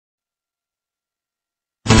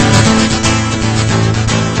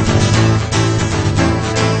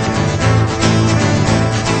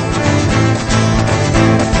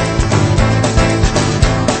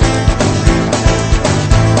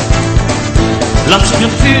Lots of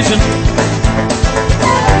confusion.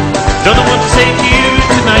 Don't know what to say to you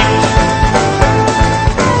tonight.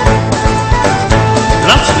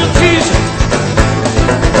 Lots of confusion.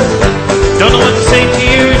 Don't know what to say to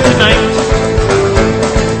you tonight.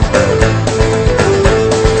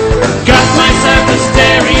 Got myself a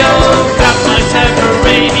stereo, got myself a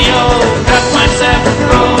radio, got myself a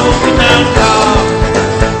broken down car.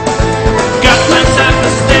 Got myself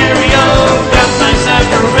a stereo, got myself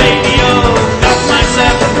a radio, got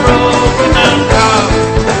myself a broken down car.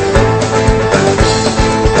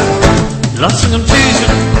 Lots of confusion.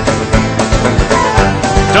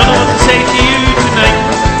 Don't know what to say to you tonight.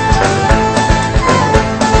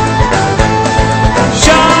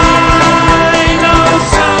 Shine, oh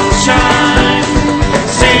sunshine,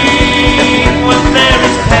 sing when there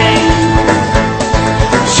is pain.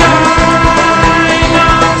 Shine,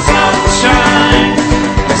 oh sunshine,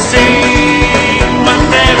 sing when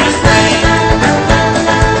there is pain.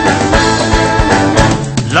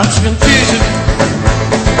 Lots of confusion.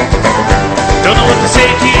 Don't know what to say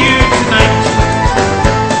to you tonight.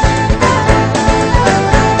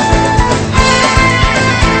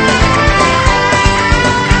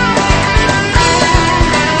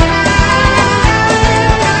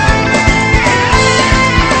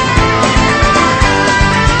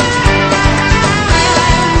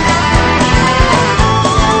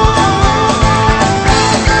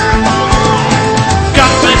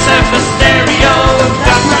 Got myself a stereo,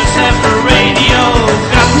 got myself a radio,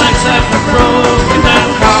 got myself a broken down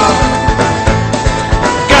car.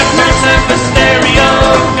 Got myself a stereo,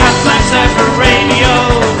 got myself a radio,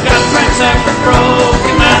 got myself a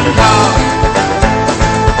broken down car.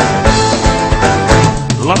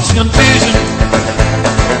 Lots of